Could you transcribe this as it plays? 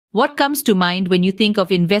What comes to mind when you think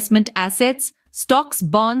of investment assets? Stocks,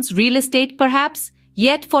 bonds, real estate perhaps?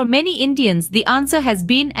 Yet for many Indians, the answer has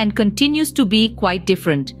been and continues to be quite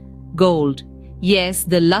different. Gold. Yes,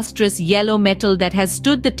 the lustrous yellow metal that has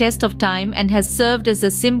stood the test of time and has served as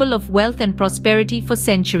a symbol of wealth and prosperity for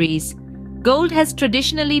centuries. Gold has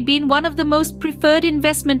traditionally been one of the most preferred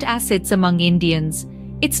investment assets among Indians.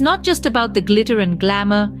 It's not just about the glitter and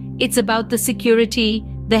glamour, it's about the security,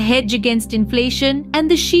 the hedge against inflation, and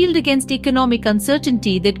the shield against economic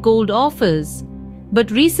uncertainty that gold offers. But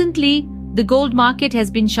recently, the gold market has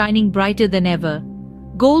been shining brighter than ever.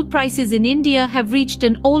 Gold prices in India have reached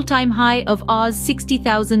an all-time high of Rs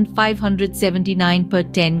 60,579 per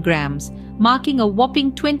 10 grams, marking a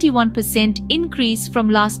whopping 21% increase from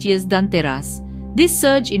last year's Dhanteras. This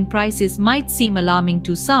surge in prices might seem alarming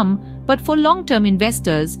to some, but for long-term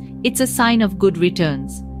investors, it's a sign of good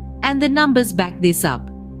returns. And the numbers back this up.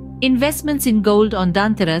 Investments in gold on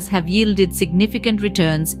Dhanteras have yielded significant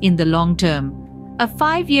returns in the long term. A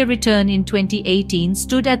 5-year return in 2018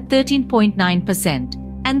 stood at 13.9%.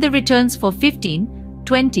 And the returns for 15,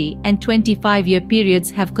 20 and 25-year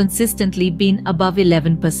periods have consistently been above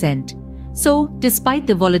 11%. So, despite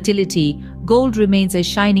the volatility, gold remains a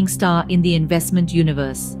shining star in the investment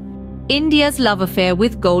universe. India's love affair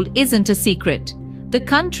with gold isn't a secret. The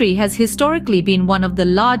country has historically been one of the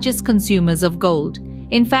largest consumers of gold.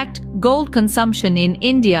 In fact, gold consumption in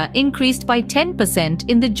India increased by 10%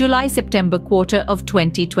 in the July-September quarter of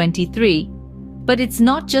 2023. But it's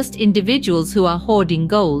not just individuals who are hoarding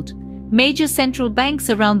gold. Major central banks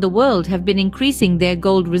around the world have been increasing their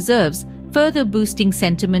gold reserves, further boosting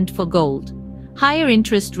sentiment for gold. Higher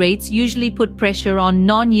interest rates usually put pressure on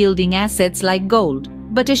non-yielding assets like gold,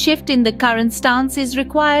 but a shift in the current stance is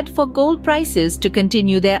required for gold prices to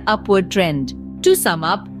continue their upward trend. To sum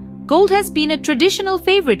up, gold has been a traditional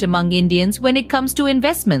favorite among Indians when it comes to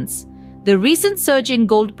investments. The recent surge in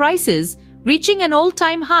gold prices, reaching an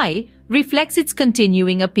all-time high, reflects its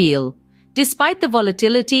continuing appeal. Despite the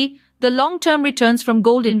volatility, the long-term returns from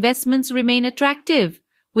gold investments remain attractive.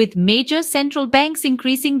 With major central banks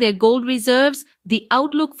increasing their gold reserves, the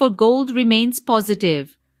outlook for gold remains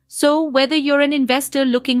positive. So, whether you're an investor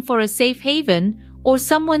looking for a safe haven or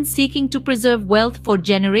someone seeking to preserve wealth for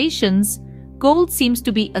generations, gold seems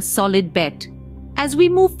to be a solid bet. As we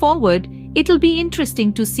move forward, it'll be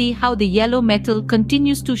interesting to see how the yellow metal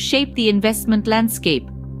continues to shape the investment landscape.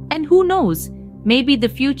 And who knows, maybe the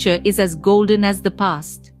future is as golden as the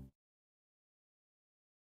past.